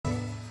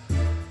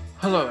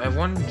Hello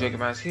everyone,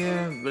 Drako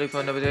here, ready for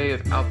another day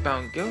of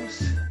Outbound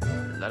Ghosts.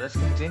 Let us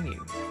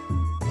continue.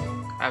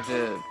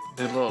 After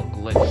the little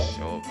glitch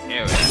or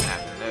error that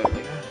happened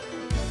earlier.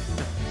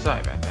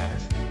 Sorry about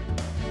that.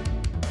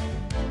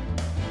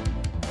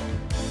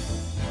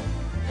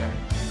 Okay.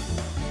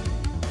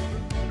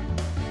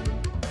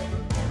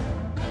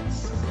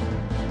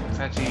 Let's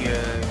actually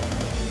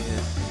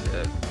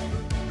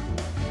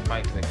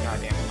fight the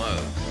goddamn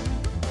loads.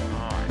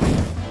 Alright.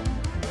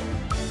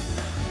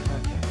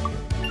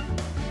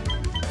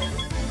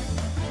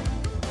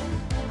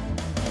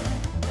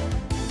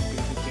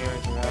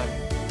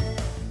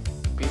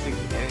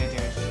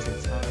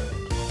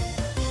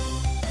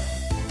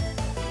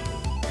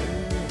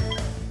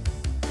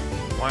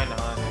 Why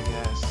not, I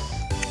guess.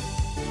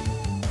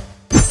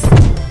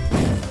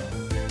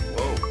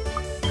 Whoa.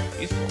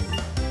 Peaceful.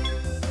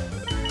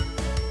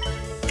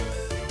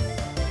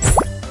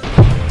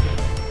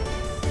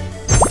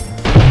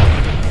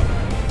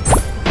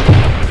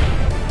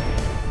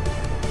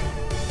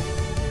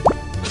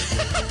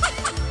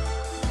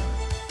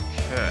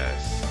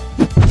 Yes.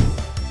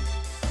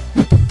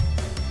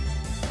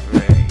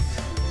 Great.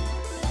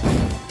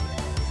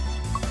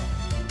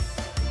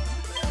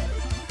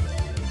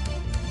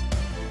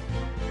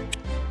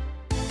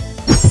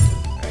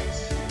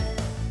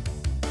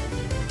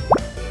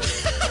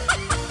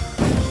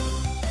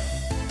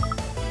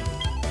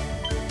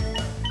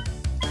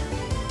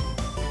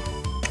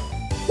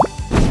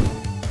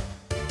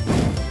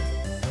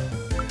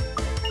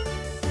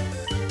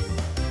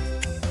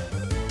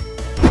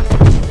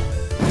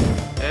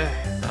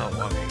 That'll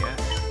work, I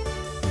guess.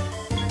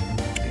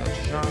 Field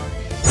shock.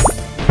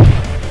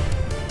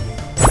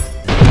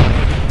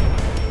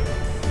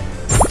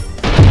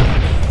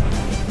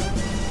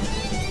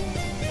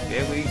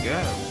 There we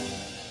go.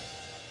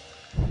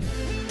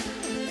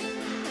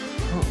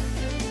 Whew.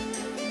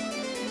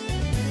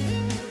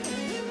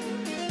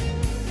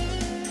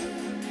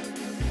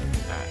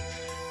 Alright.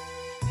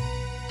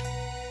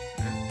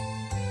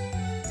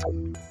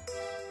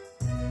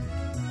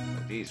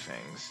 These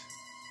things.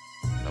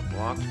 The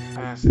blocked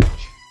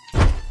passage.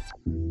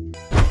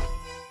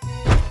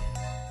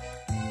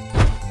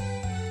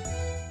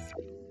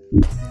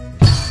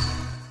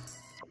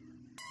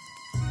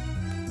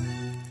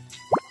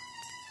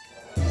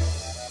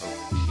 Oh,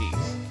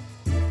 jeez.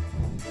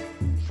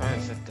 Trying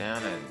to sit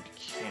down and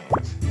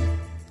can't.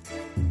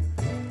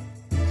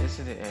 This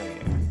is the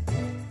area.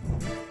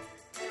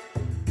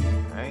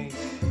 Right?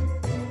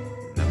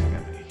 Nothing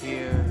over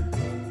here.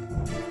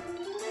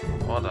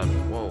 Hold on.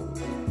 Whoa.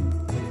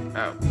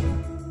 Oh.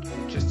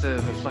 Just a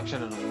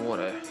reflection of the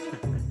water.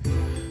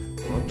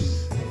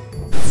 Whoops.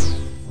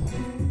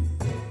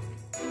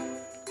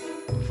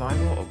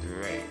 Revival or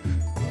grave?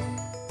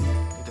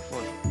 With the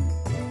fortune.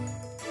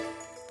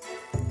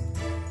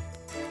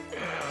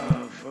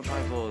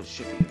 Revival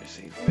should be a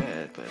safe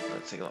bet, but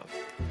let's take a look.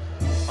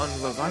 On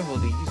revival,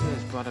 the user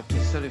is brought up to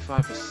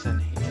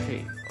 75%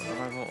 HP. On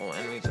revival, all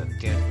enemies are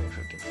damaged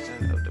by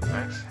 50% of the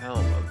max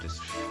health of this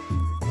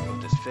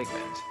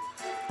figment.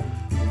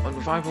 On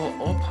revival,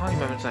 all party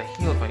members are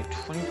healed by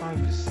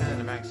 25% of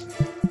the max.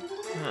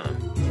 Huh.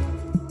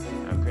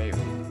 Okay.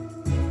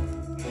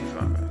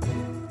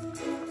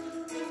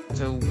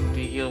 So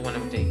they heal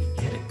whenever they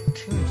hit a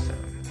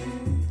tombstone.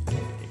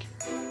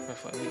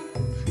 Roughly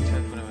 3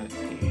 times whenever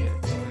they hit a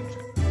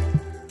tombstone.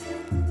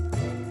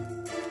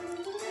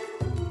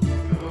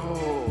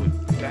 Oh,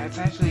 that's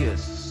actually a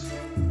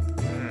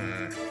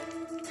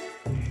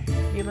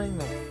healing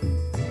or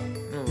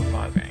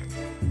reviving.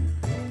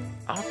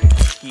 I'll pick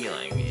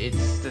healing.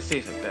 It's the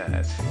safer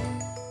bet.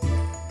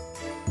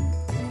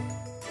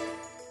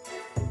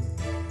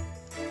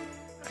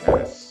 I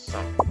got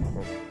some.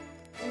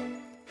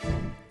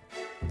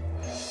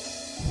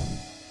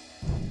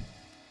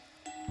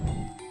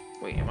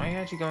 Wait, am I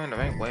actually going the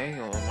right way,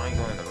 or am I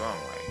going the wrong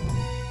way?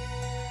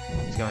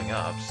 It's going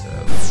up, so.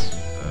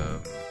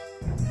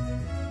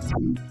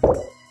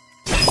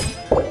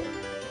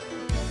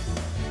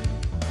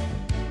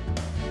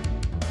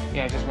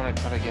 Yeah, I just want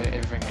to try to get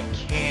everything I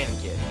can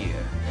get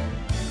here.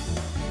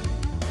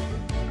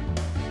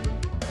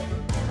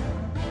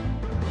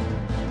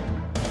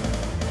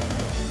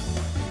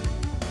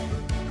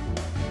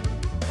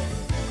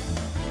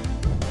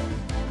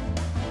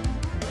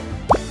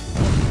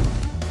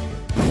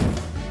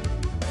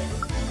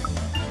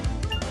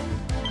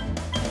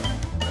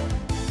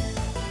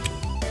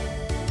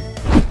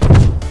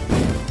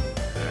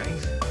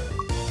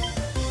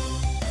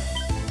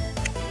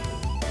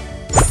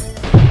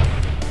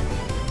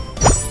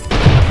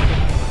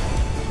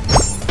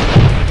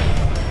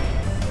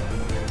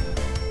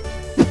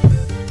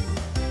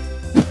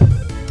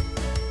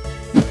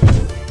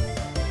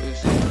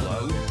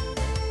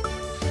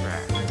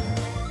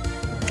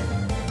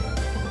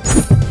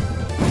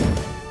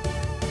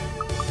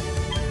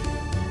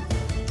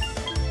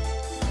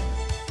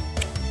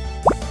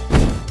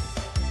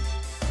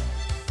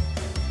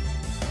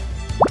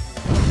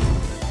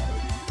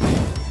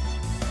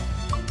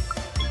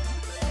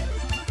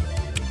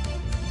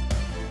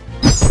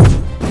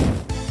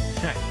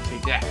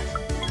 that.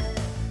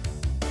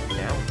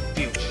 Now,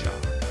 field shot.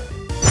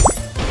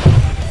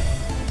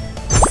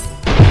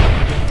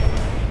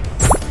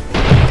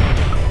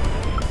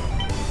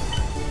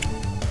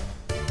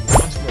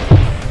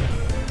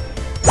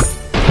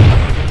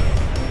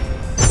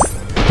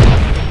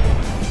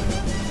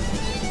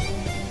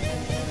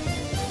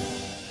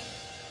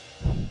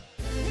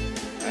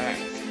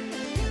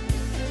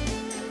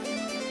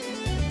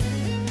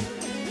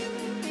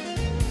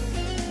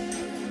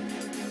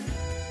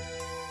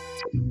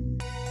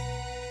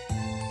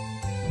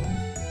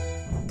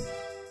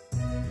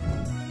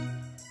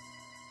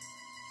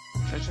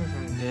 Judging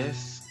from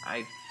this,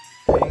 I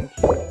think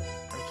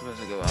I'm supposed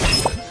to go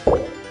outwards.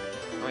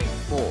 Going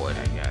forward,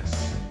 I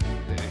guess.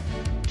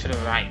 To the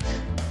right.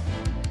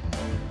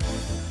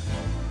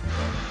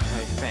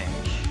 I think.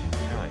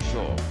 I'm not really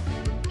sure.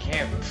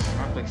 Can't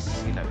probably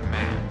see the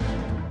map.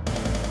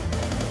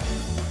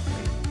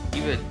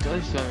 Either it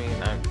does show me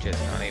and I'm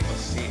just unable to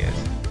see it,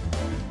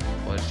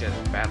 or it's just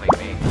badly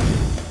made.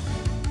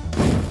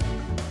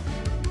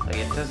 Like,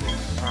 it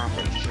doesn't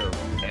properly show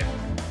everything,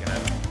 you know?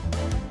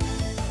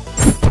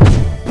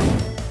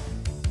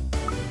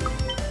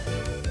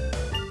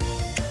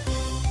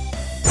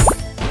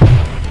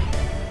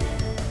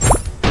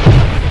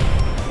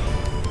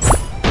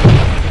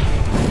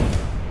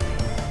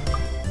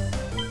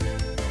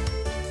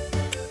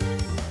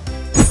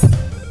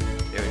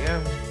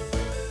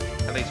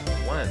 At least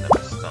one of them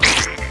is stuck.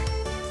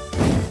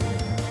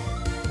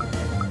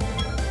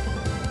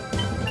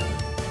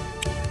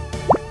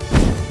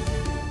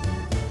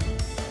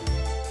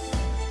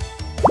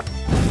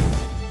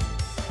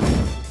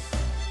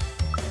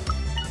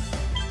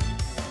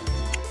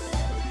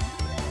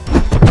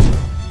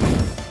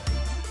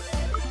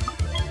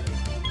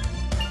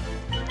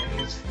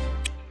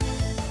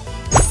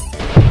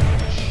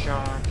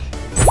 Shark.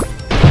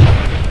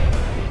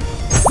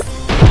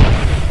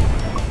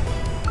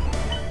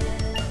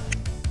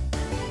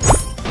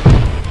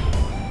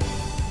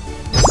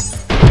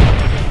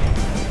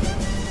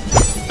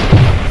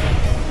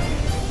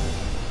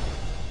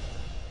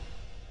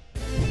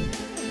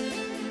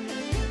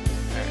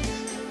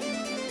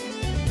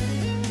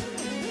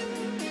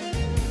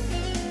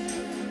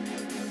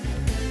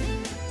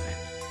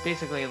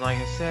 Basically, like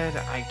I said,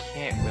 I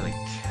can't really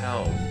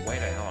tell where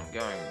the hell I'm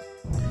going,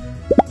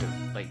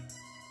 like,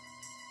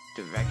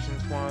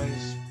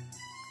 directions-wise,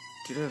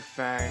 due to the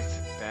fact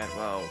that,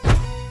 well,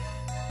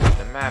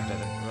 the map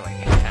doesn't really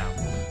help.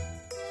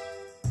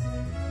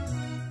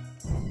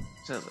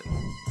 Seriously,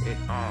 it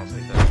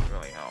honestly doesn't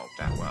really help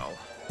that well.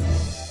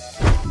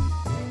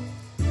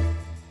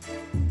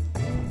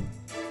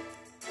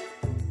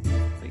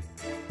 Like,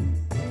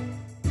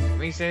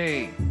 when you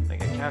say,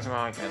 like, a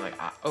Catamount can, like,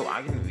 oh,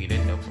 I can read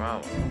it, no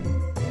problem.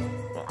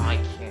 Well, I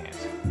can't,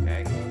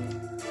 okay?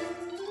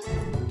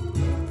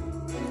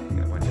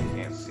 Got what I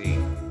can't see.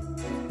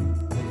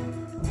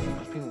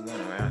 Most people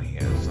run around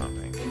here or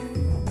something.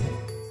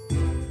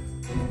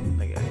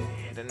 Like a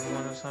hidden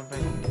one or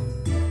something?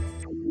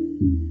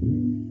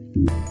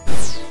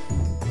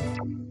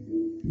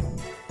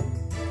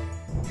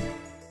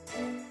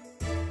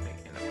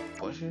 Like in the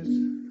bushes?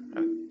 I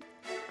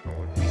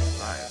would be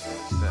surprised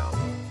myself.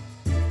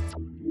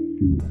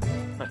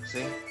 Let's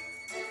see.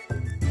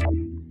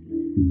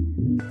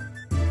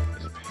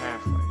 There's a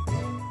pathway.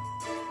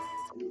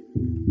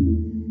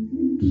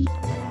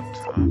 Something on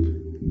top.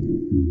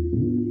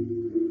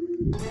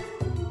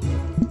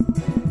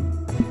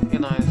 Here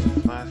lies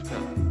Flash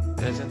Pillar.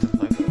 Desert of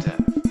life and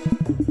death.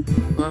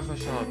 Whoever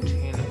shall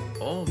obtain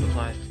all the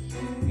flash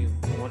you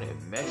want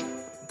immeasurably.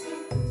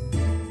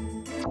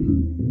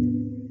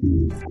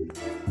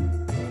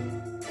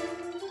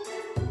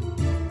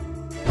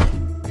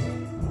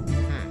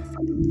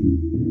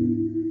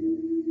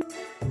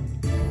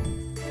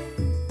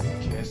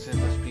 Guess it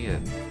must be a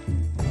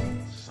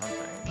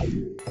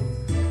something.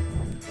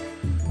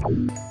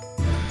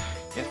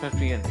 Guess it must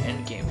be an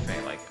endgame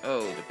thing, like,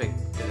 oh,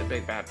 there's a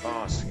big bad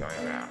boss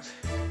going around.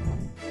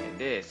 And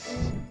this,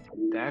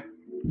 that,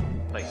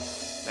 like,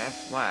 that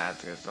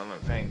flat is another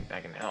thing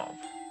that can help.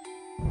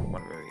 For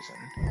one reason.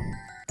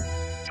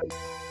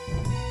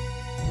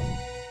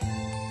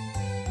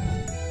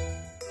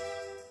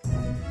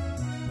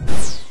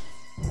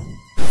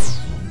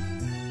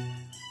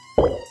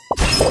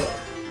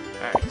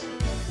 Alright.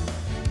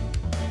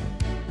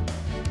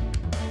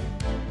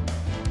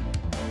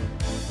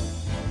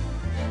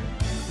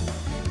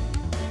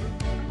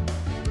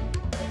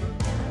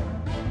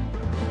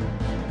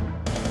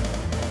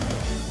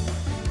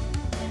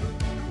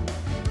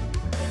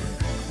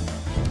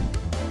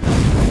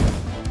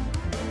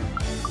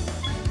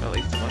 At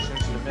least the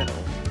mushrooms in the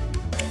middle.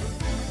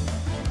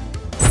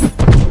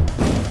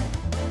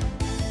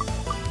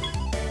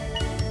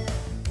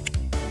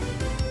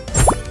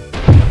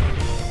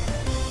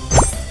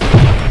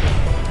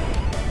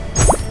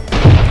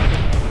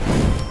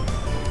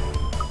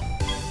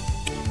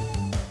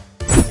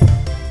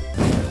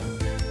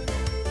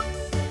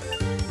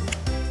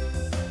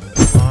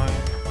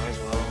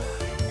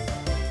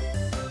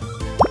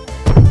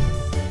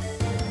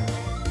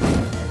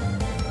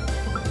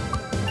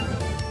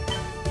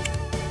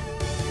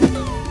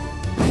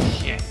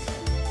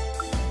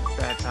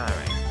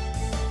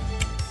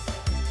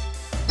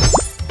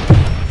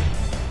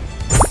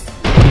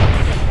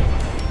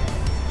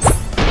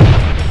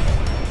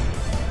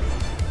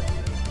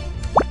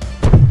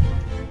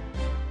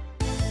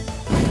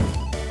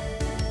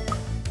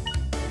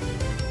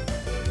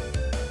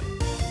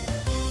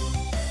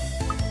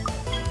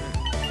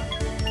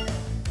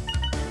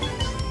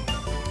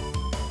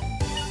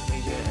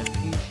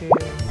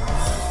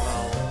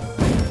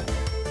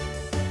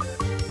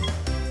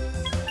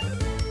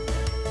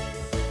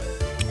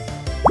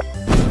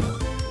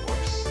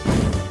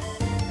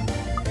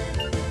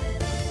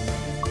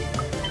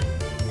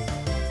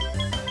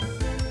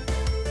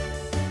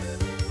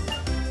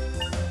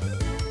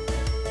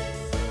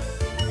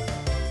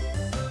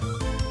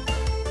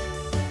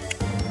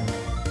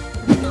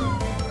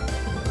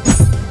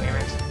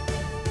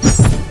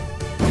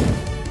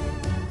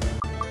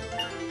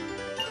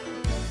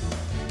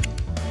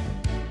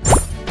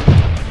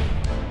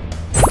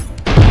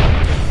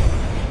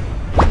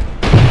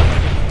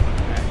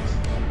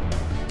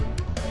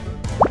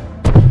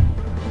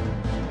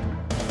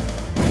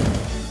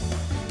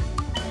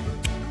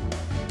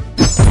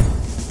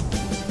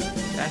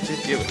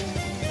 should do it.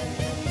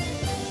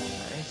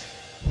 Alright.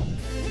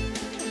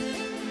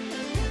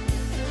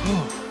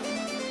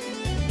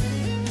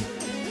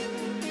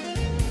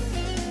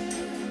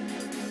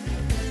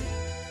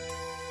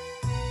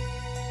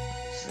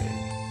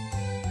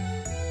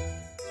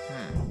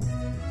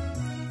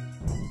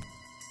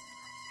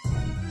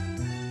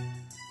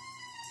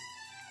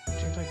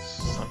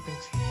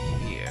 Something's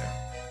here.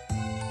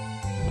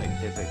 Like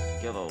there's a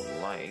yellow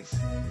light.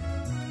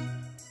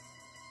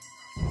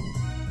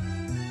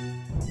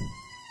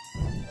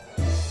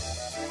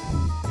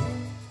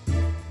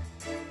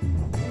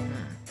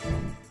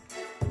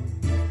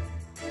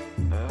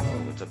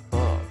 Oh, it's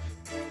above.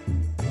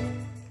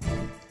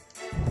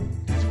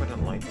 That's where the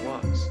light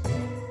was.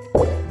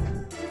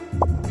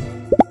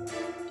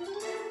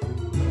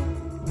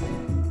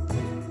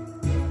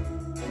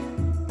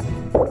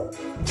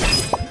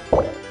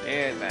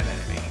 There's that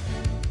enemy.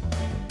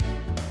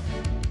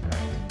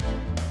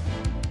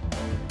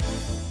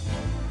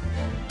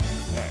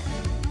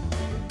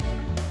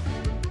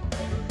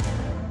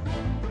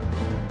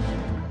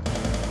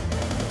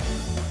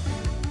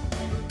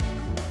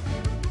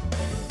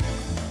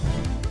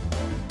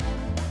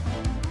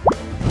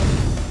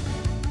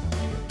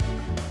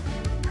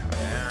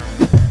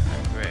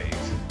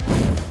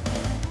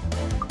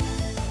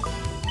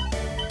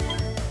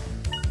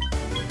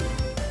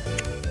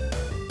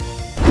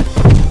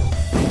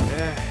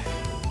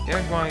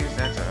 As long as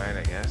that's alright,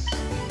 I guess.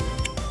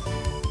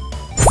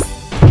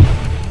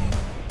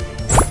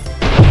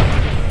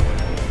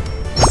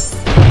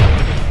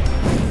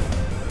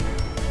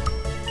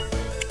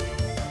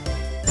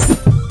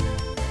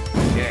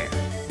 Yeah.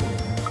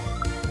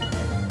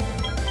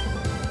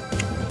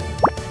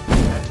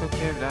 That took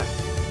care of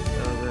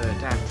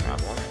that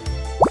problem.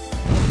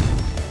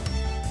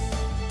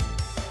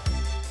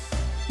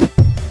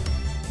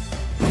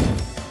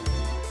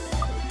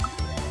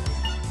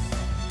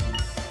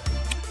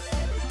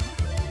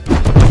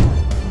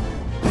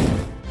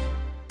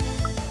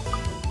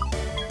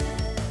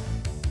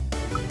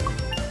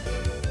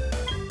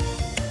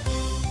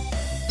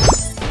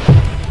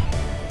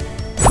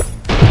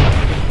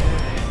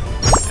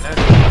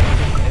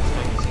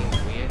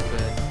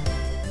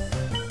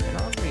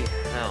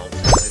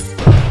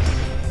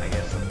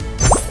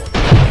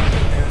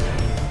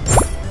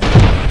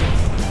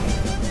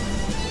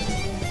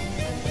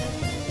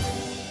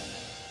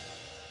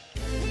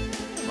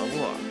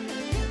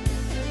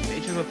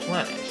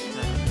 Replenish,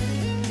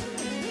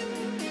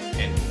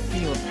 and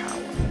feel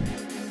power.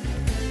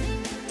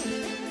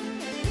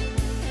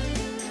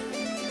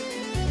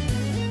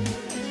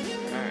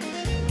 Alright.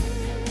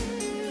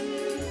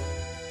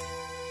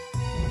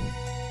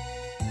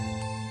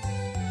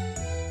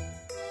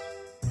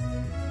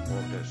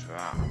 Oh, there's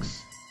rocks.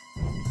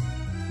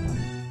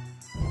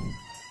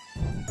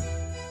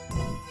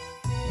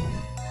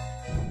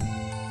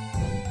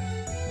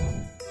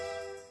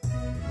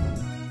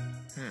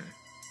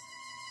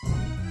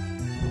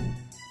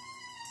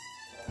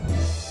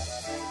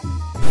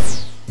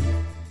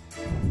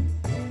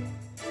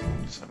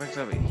 Something's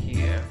over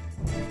here.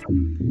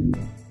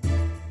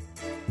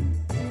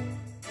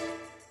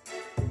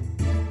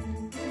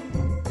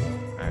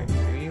 Alright,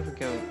 maybe if we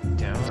go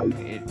down,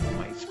 it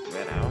might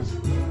spread out. So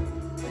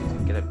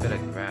get a better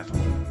grasp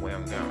of where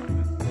I'm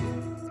going.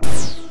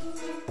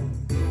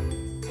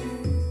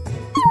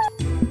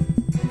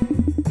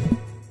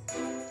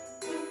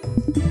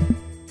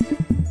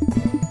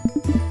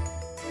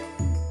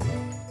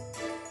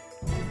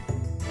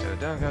 So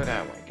don't go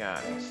that way,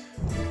 guys.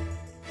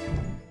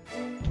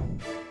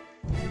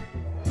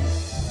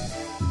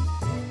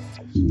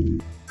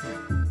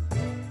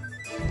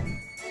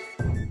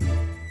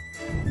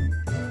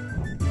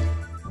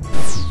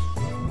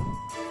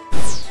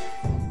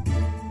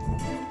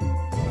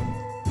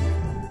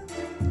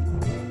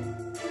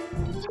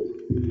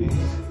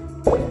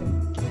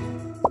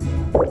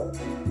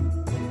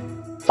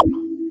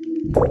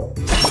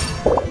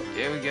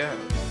 There we go,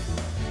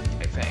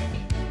 I think.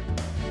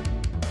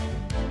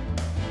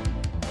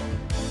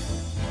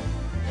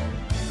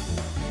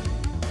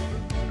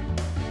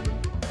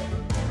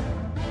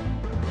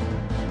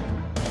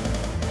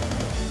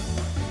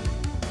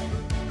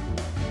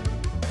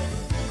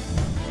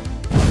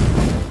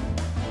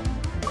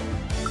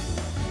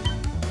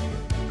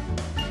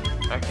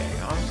 Okay,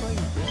 honestly,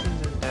 this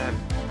isn't that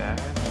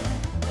bad.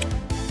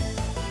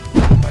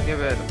 I'll give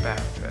it a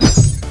back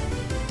dress.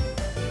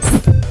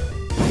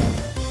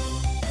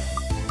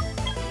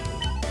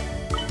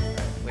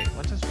 Wait,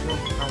 what does field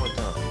power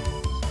do?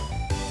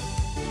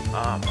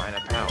 Ah,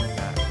 minor power,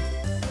 got it.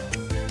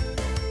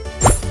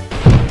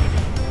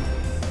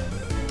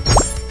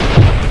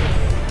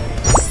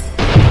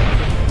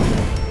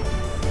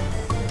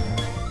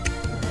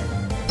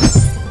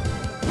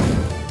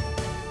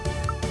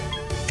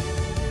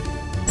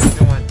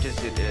 Just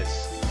do this.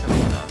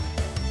 Simple enough.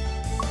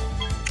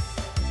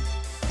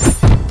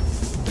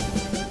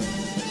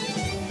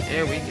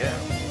 There we go.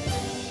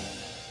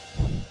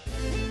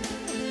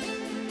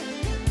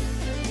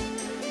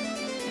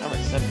 That was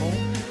simple.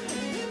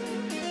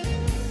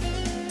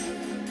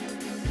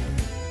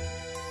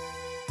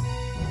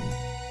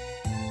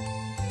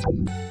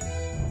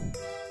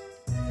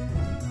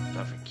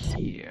 Nothing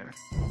here.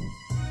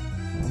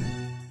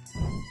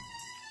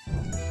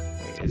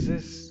 Wait, is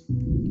this?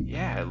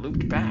 Yeah, it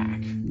looped back.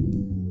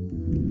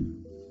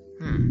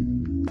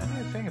 Now that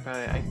I think about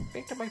it, I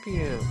think there might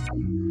be a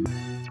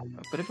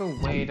bit of a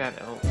way that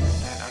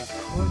I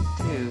could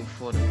do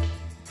for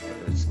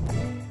those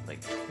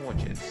like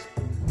torches.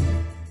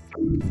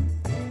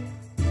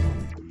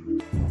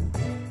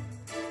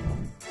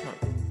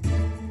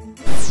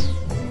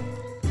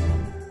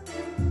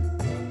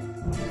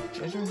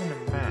 Judging from the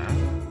map,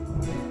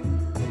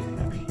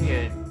 up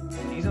here,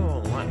 these are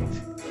all light.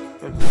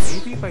 But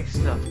maybe if I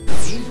snuff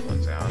these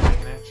ones out, I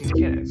can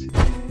actually get it.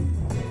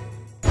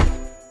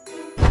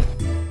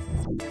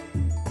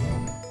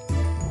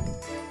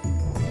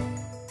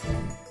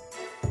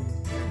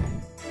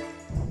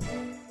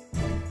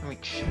 Let me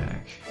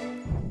check.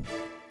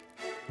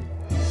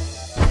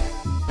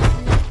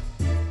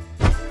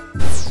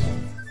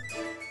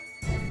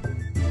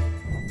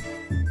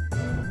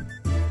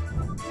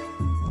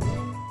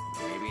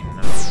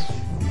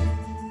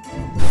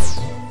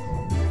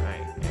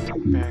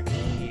 Back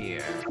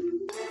here.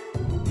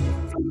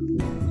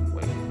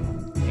 Wait,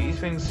 these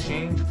things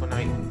change when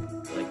I,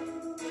 like,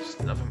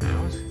 snuff them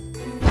out?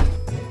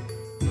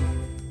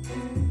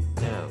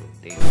 No,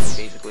 they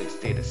basically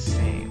stay the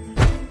same.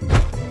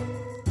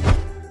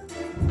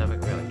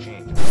 Nothing really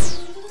changes.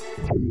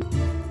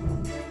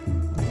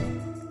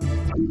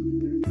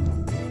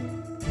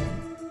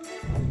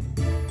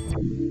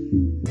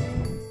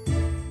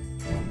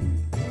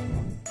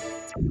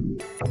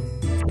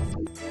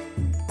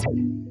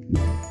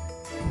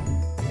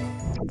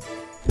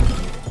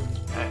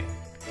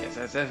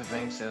 That's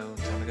everything, so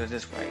time to go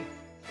this way.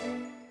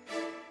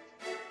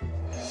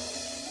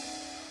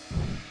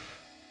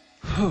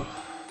 Whew.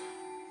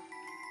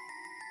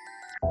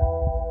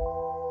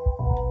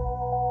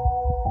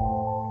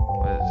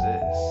 What is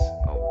this?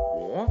 A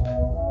warp?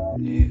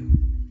 Ew.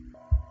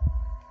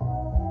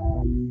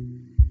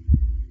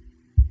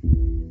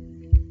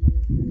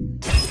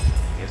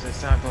 Guess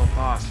it's time for a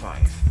boss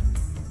fight.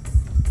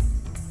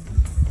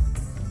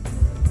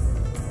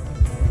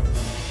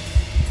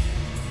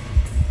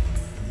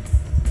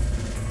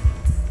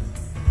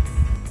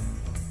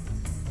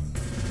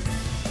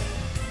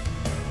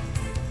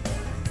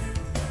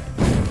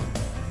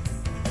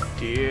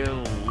 Dear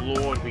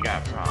Lord, we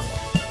got a problem.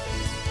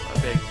 A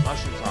big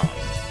mushroom problem.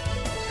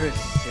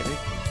 Parasitic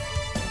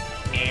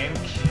and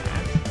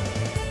cat.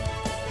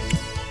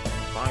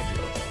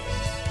 Minefield.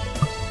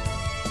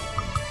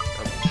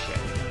 Oh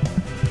shit.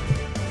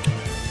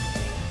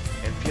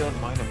 And field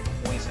mine of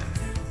poison.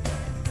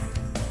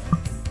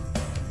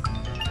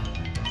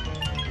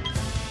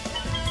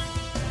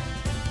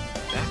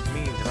 That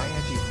means if I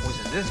actually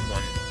poison this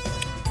one,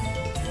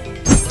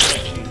 it might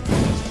actually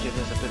give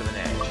us a bit of an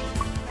edge.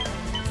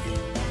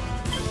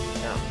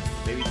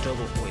 Maybe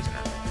double poison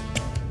out. Do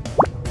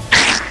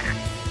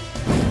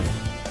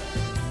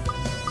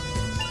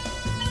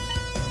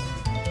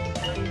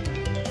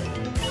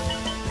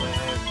I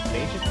have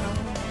major power?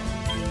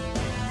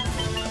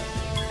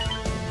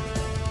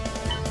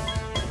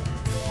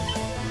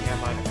 Yeah, I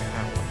might have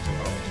had one, so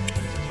I'll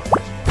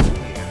just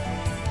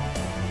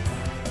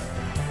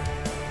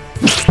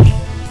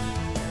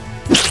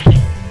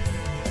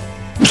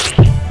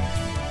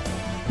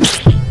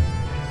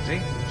see?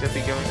 Should be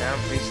going down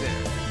pretty soon.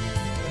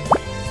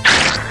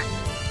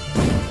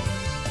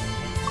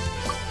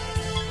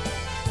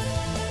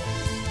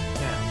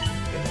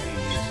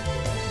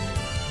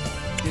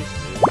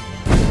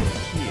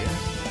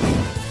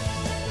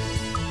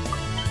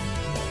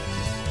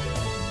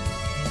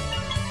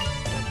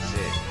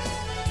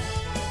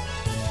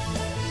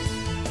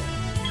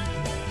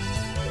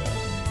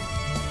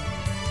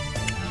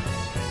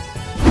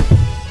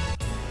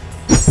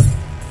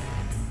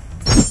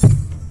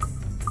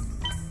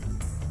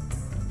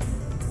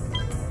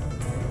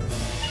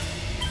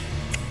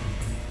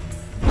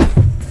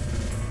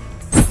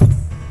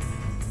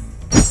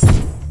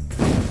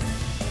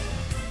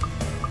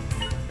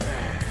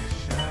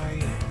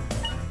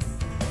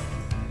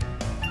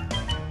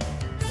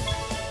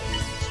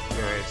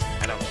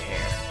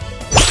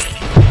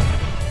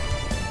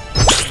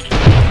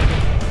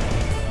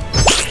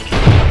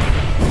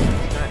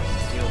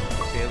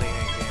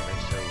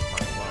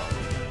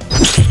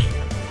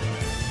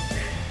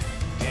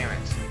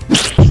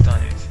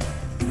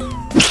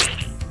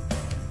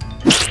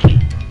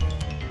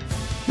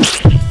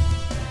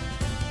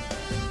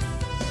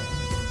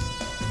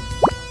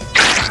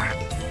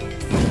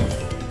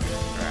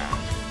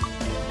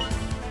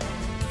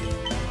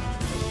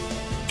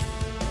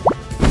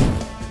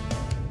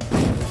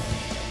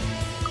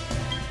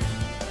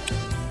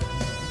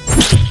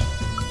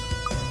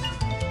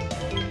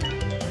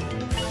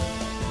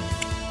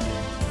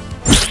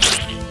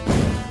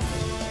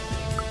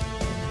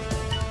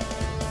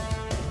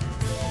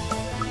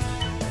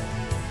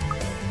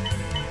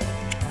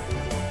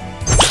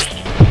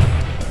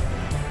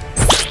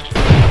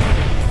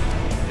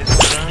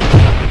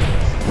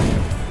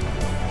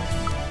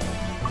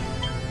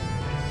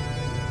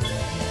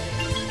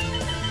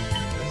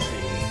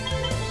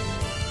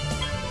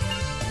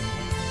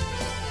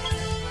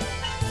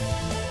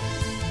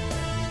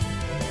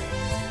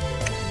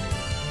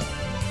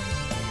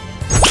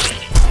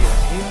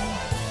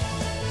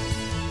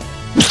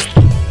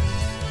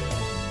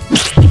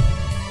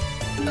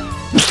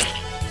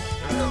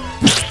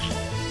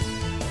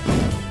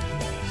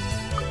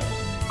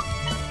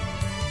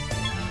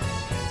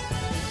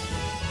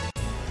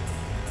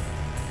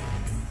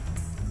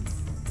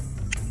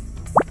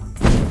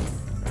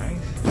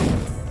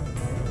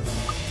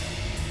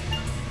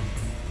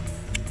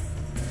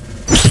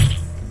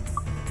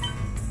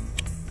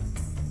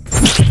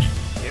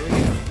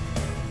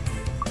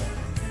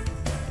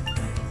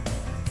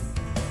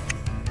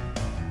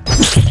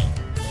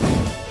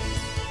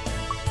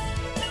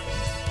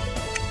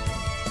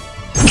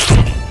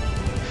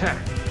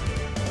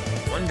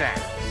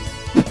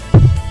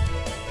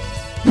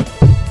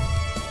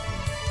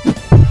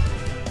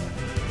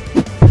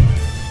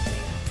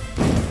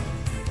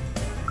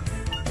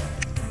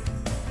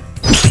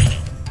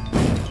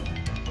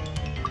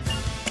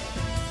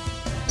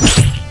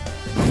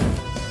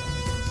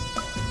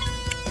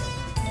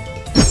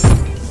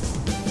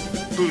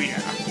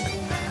 Booyah!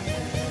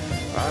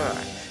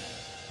 Alright.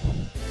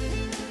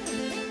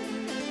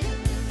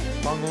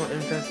 Fungal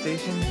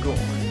infestation gone.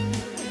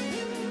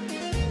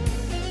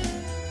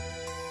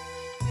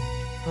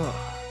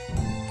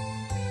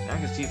 Now I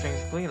can see things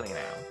clearly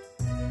now.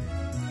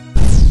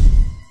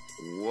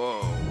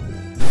 Whoa.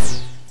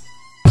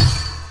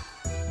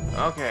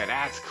 Okay,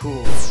 that's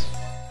cool.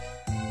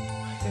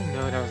 I didn't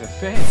know that was a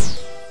thing.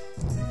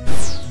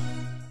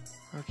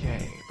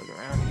 Okay, look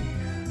around here.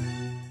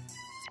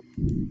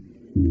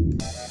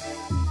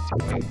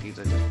 Wait, these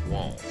are just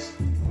walls.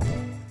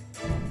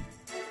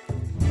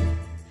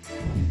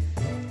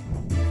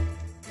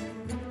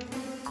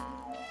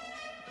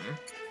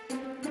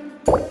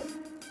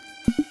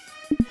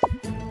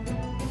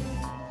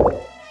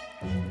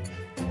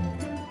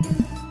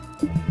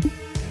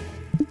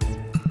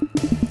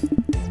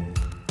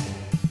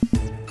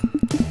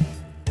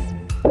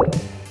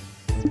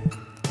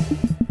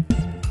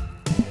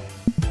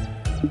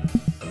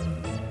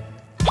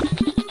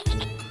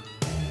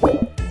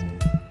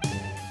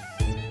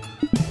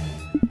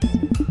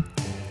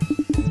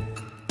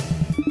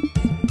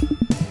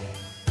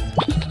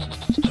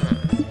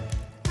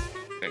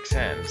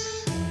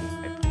 Sense.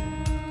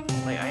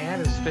 I had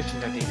a suspicion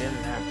that they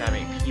didn't have that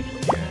many people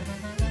here.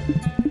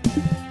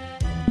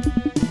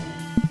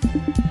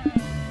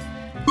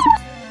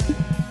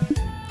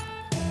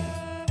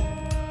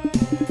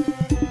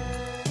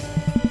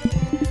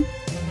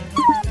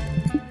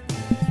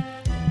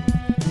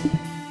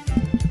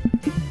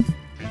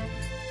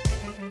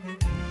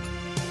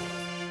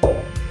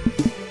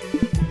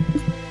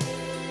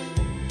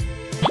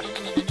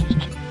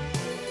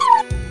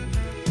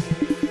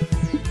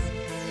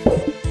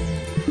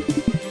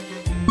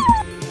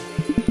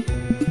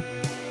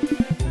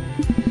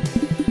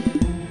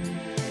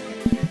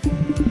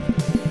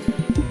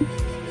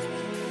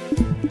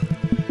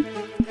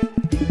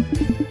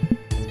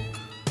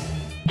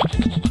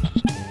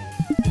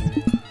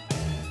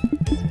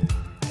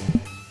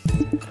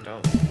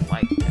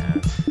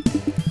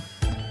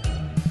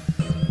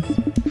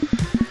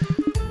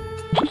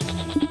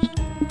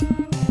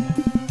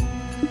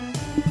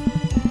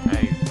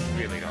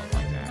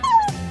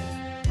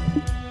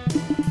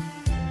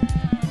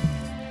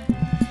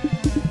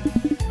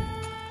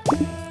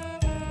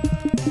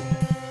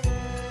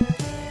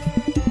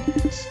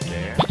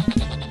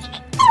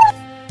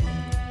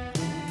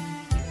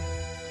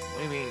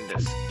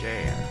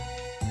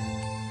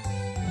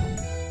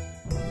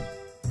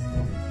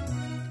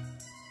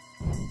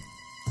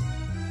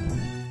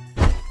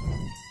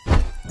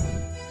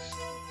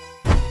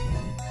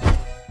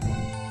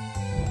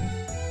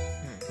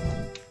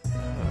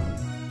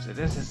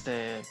 This is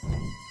the,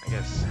 I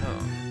guess,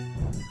 home.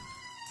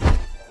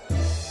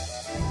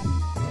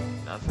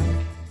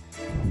 Nothing?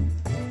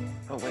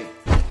 Oh wait,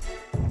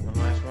 one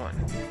last one.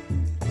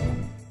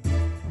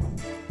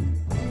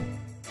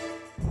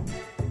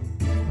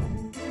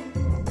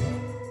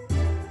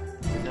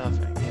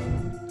 Nothing.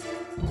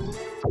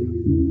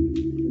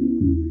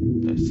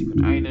 No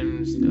secret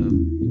items, no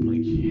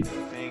like hidden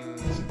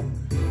things.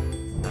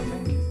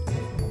 Nothing?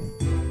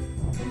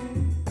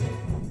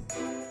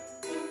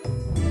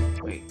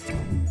 Wait.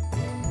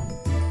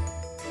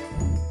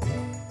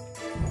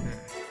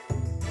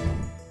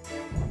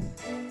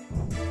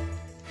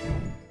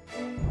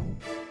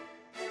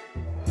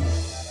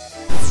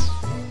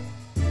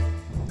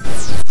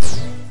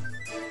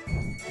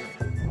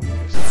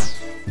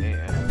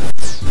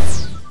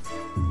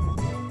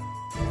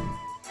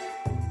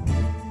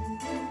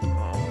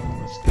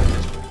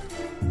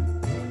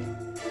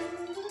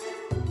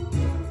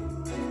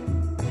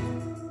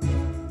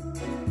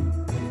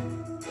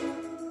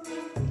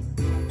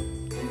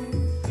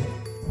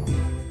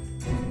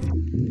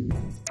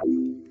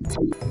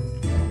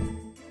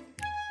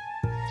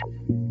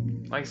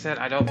 Like I said,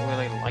 I don't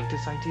really like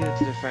this idea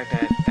to the fact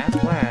that that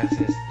glass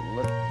is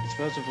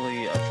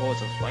supposedly a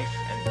force of life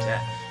and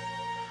death,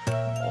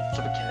 or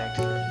sort of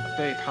connected, a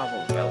very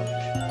powerful relic.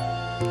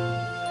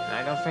 And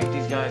I don't think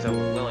these guys are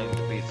willing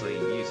to basically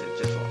use it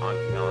just for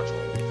archaeological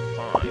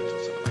finds or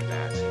something like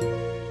that.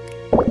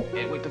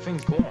 And wait, the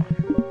thing's gone.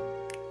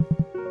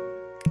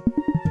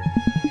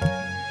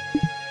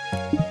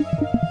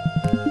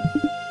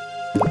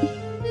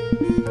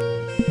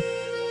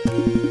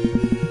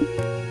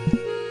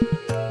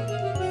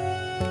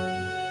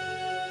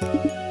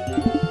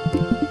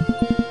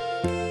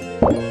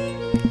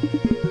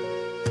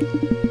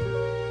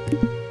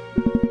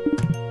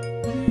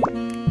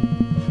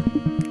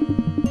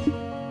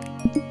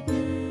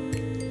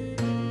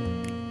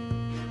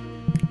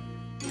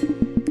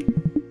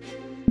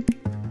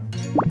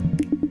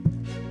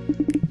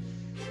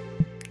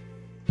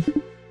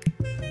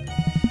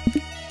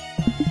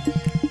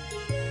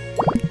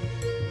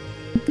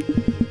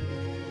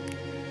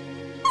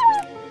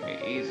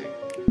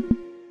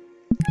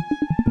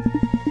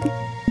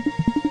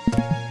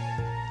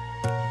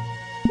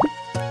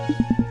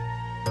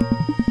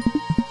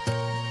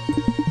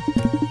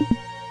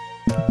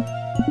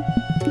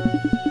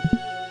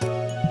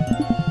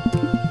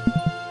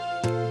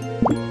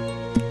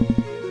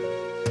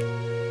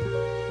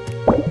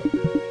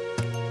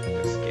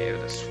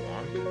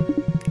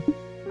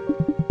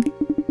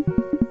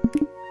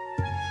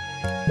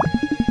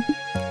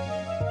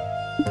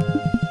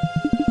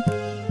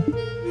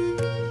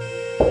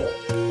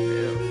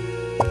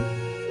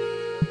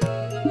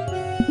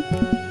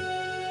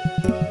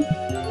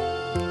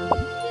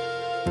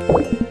 Yeah,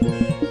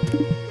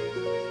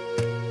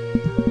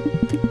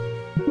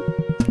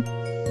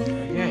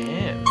 I am.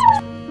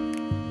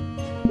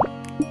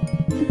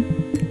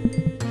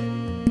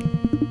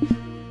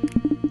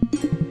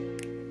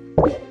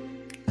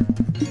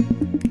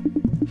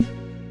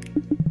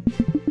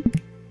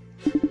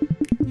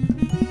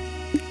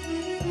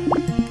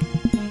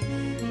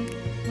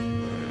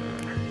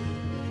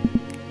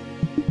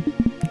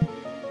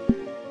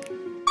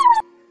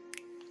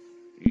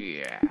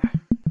 Yeah.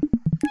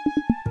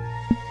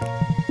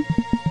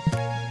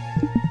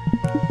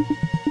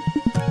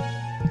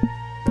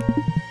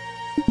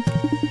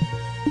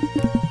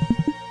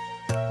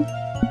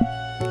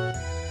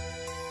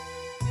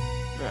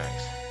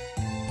 Right.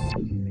 I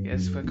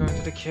guess we're going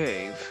to the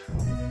cave.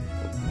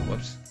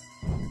 Whoops.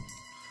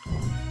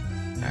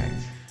 Alright.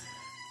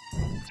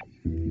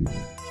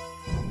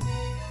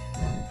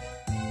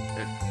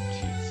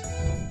 Jeez.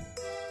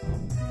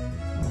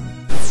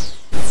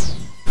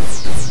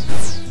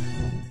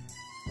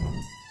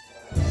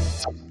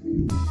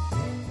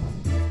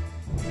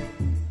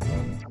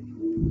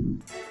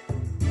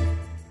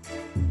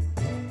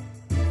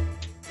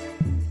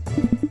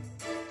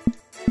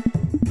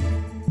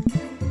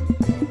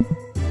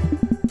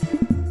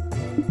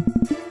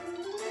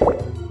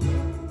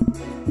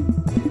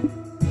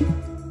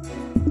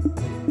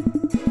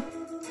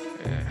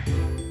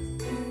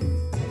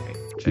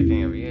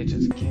 Checking over here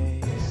just in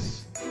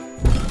case.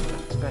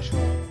 Nothing special.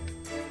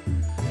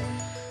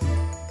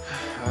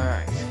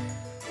 Alright.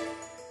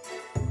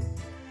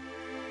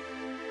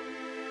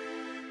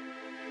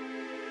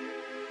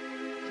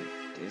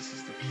 This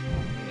is the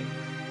cave.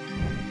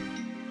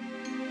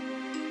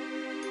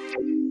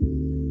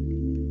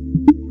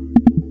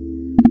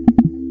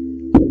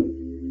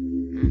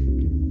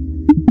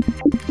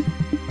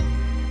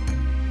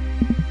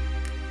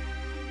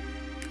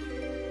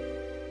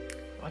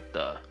 What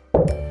the?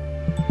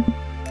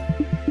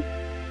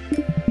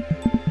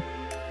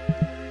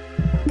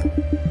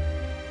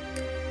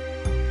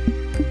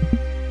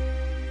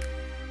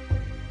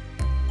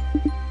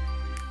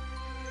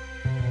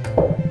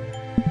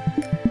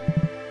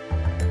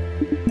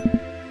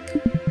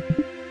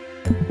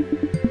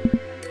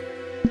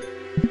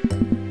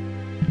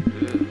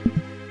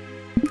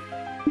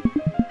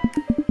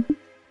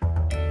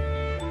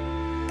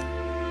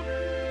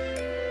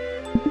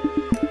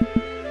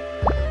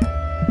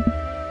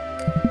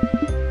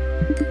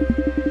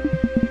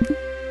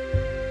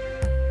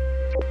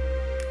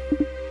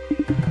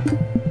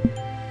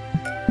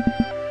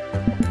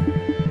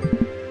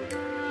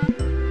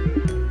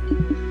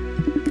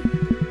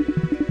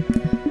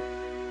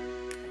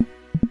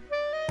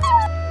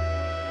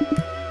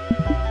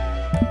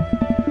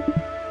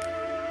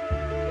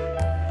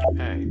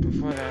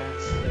 Before that,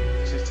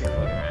 let's just take a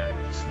look around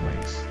this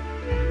place.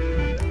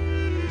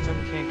 So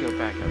we can't go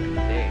back up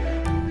there.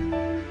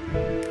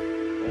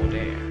 Or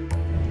there.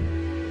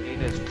 We need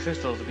those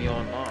crystals to be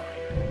online.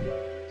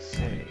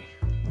 Say.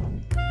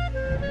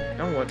 You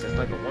know what? It's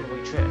like a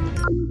one-way trip.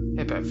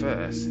 Hip at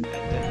first, and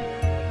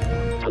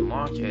then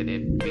unlock it,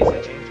 it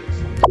basically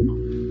changes.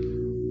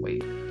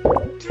 Wait.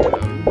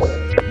 Toes.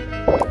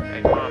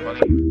 Hey, come on,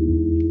 buddy.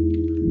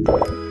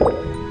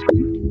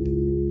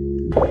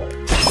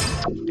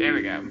 There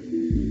we go.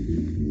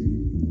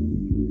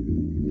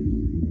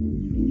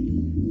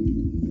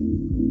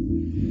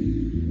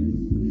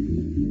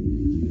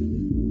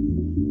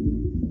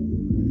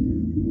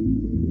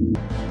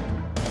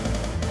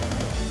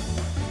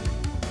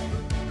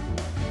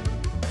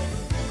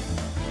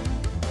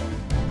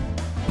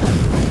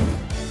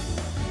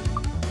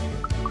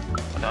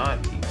 Not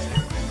easy.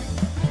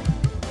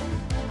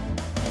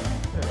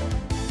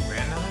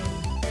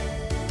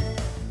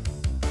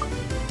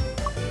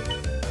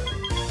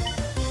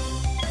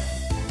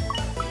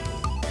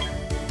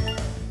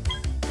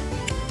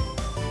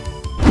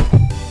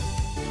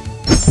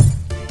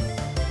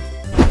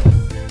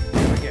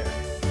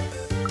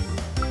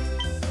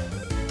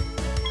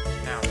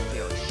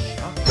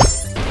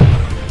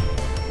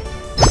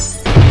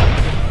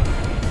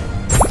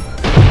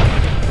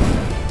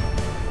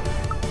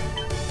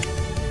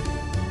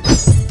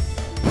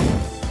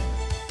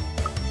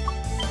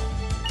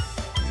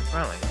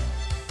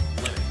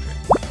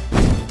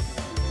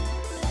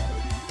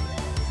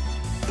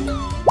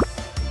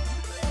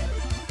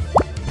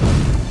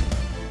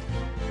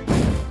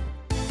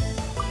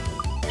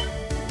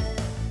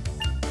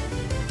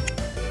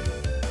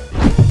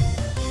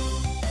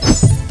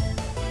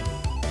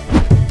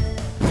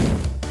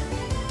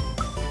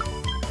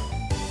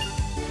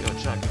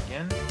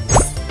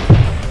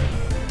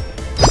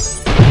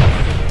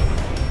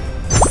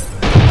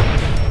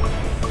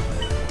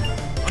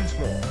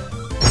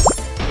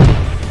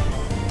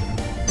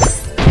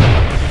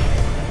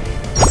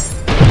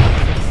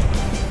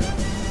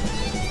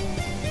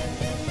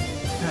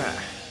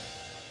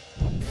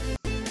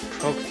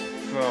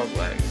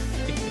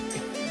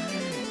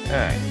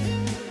 Alright.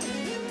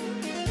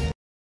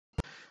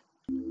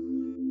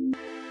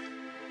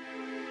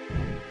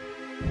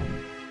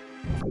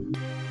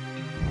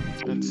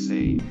 Let's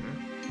see.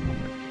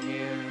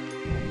 Here.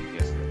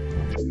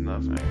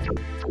 else, right?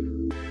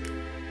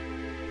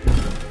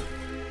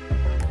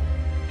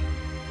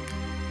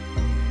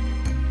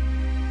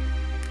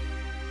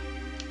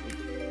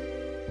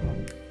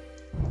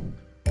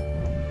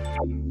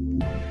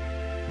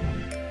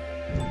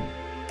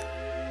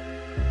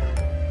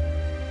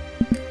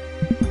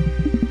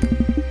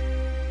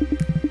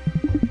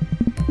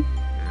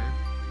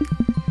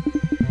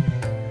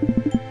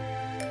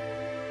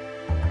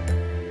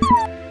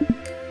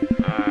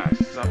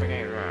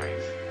 Suffocate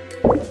rise.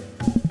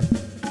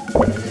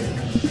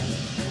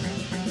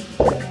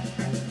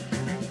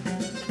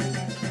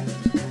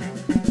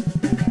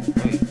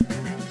 Wait,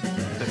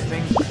 the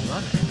thing's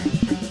running.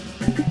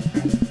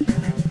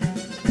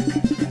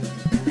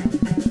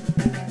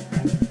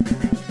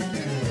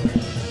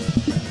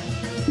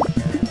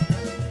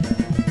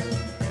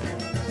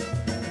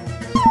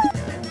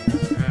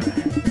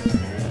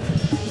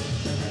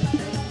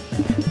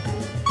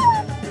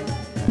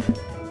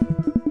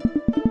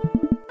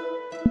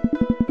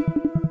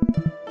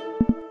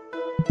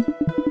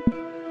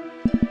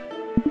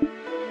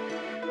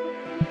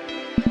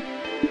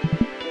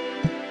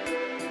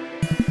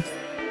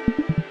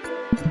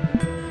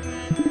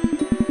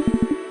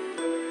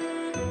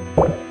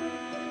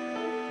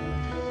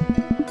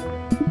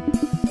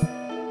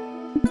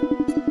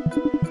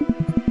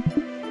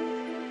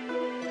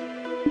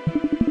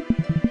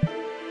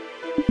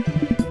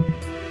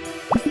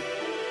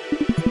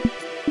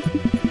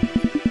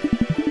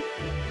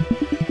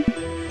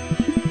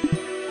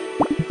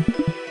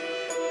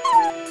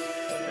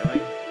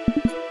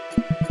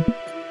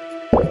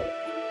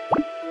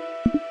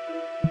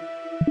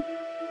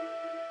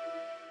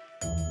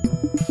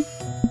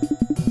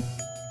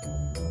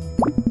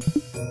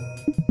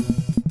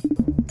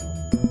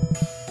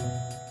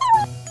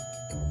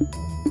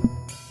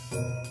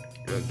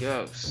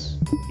 Ghost.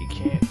 You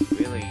can't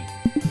really.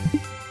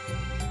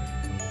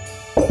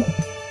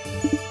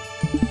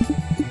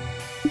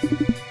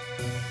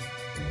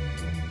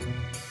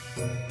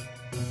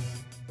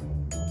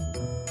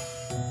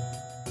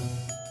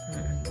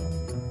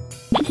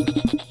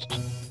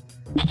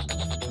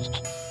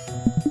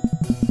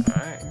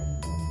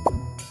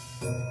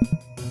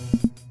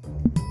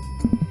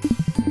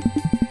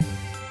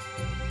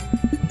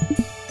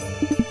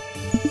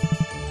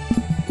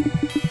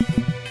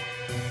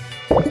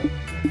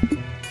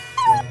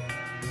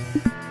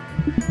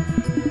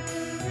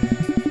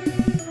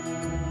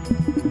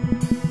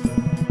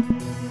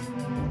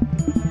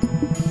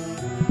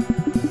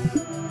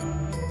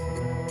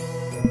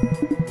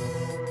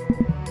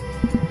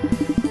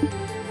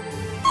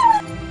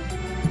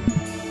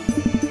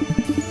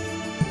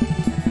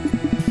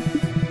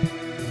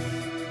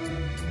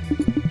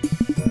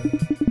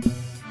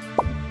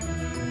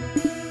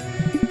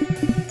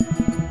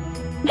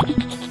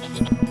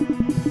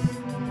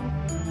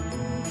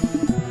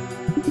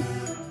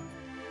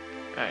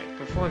 Alright.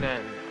 Before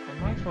then, I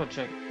might as well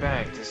check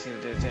back to see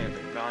if there's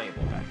anything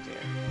valuable back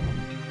there.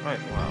 Might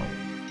as well.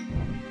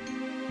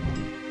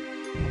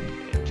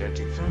 And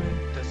judging from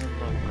it, doesn't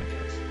look like it.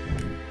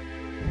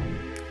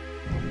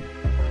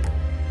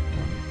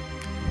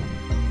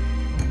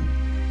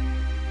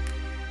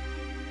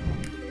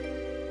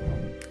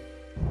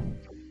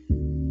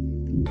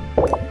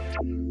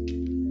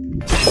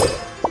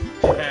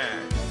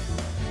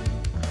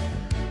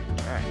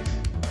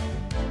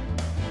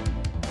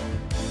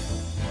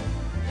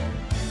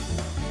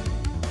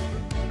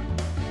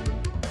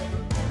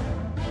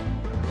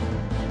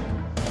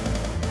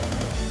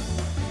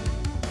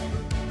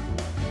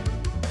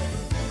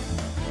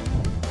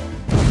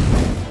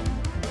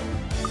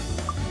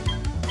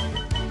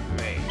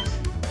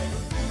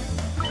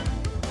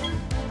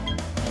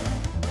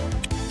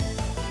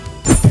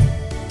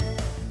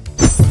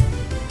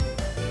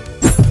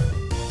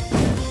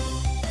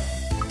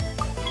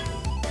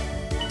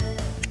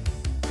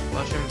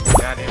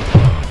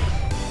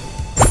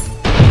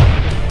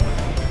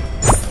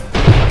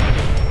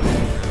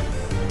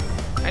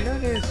 I know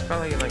there's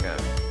probably like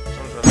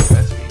some sort of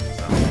recipe or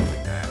something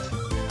like that.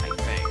 I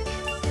think.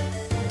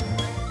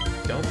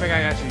 Don't think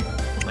I actually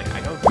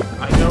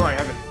I know I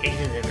haven't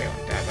eaten anything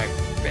like that. I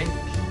think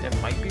there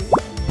might be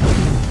one.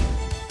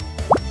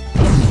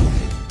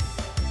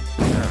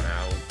 I don't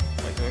know.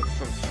 Like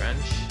from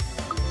French.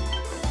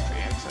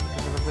 France,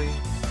 presumably.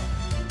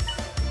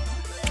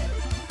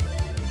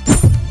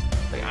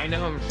 Like I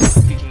know I'm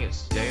speaking in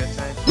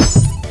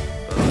stereotypes,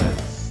 but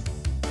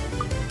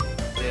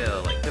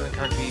still, like different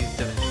countries,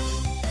 different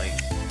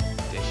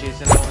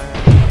dishes and all that.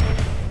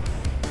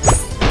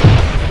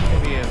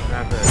 Maybe a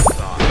rather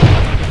thought.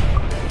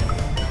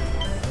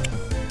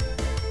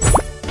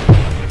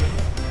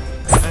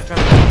 I'm not trying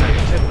to be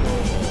stereotypical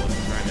or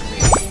trying to be.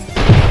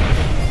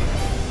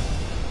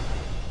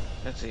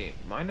 Let's see,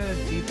 minor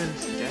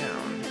defense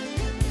down.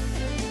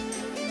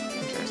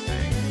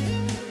 Interesting.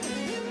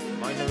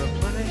 Minor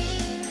replenish.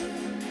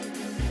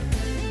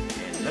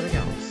 And nothing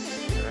else.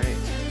 Alright.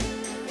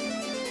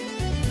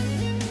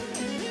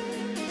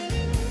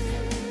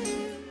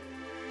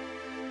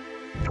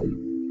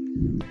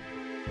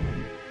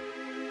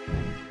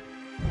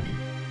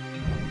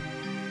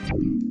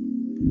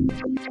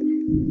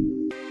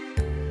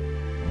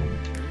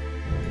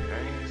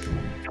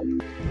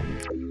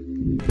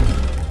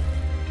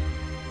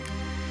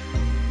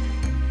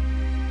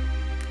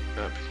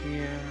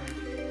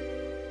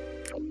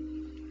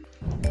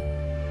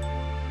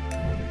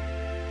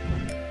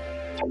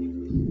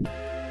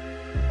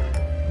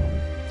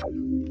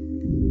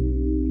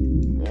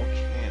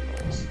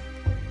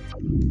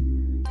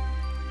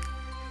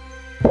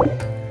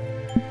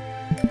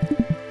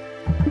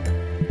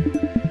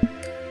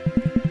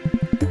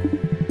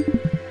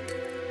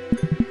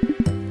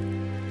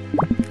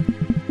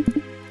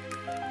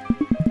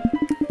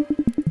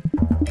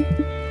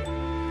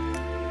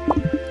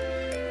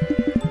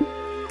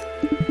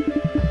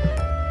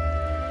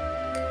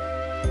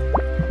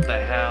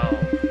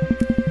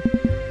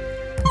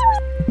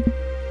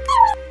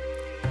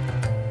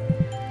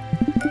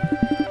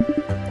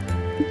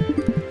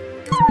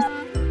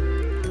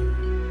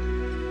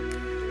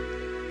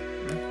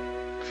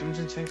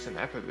 increase in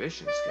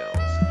apparition skills.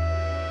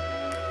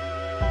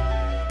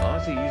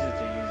 Allows the user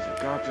to use a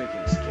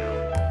guard-breaking skill.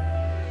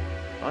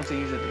 Allows the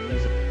user to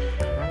use a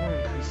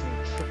power-increasing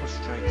triple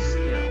strike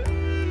skill.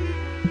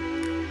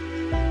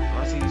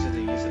 Allows the user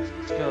to use a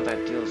skill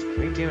that deals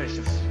great damage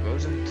to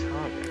frozen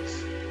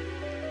targets.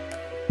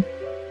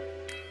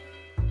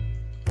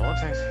 All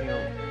attacks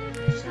heal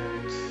 50%.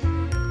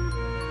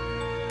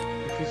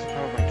 Increase the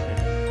power by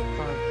 25%,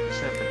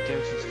 but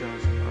damaging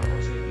skills are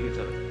also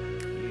user.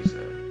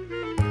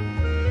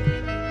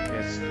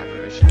 Yes,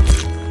 apparition.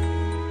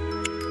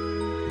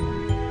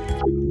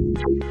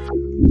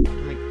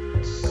 Let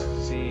me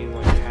see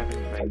what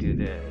happens if I do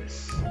this.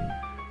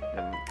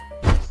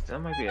 That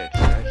might be a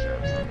treasure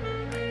or something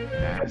like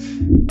that.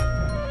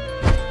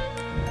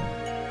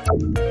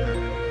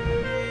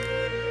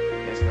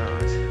 It's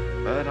not.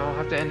 But I'll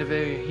have to end the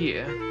video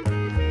here.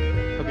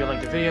 Hope you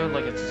liked the video,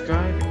 like and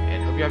subscribe,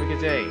 and hope you have a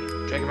good day.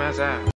 Dragon out.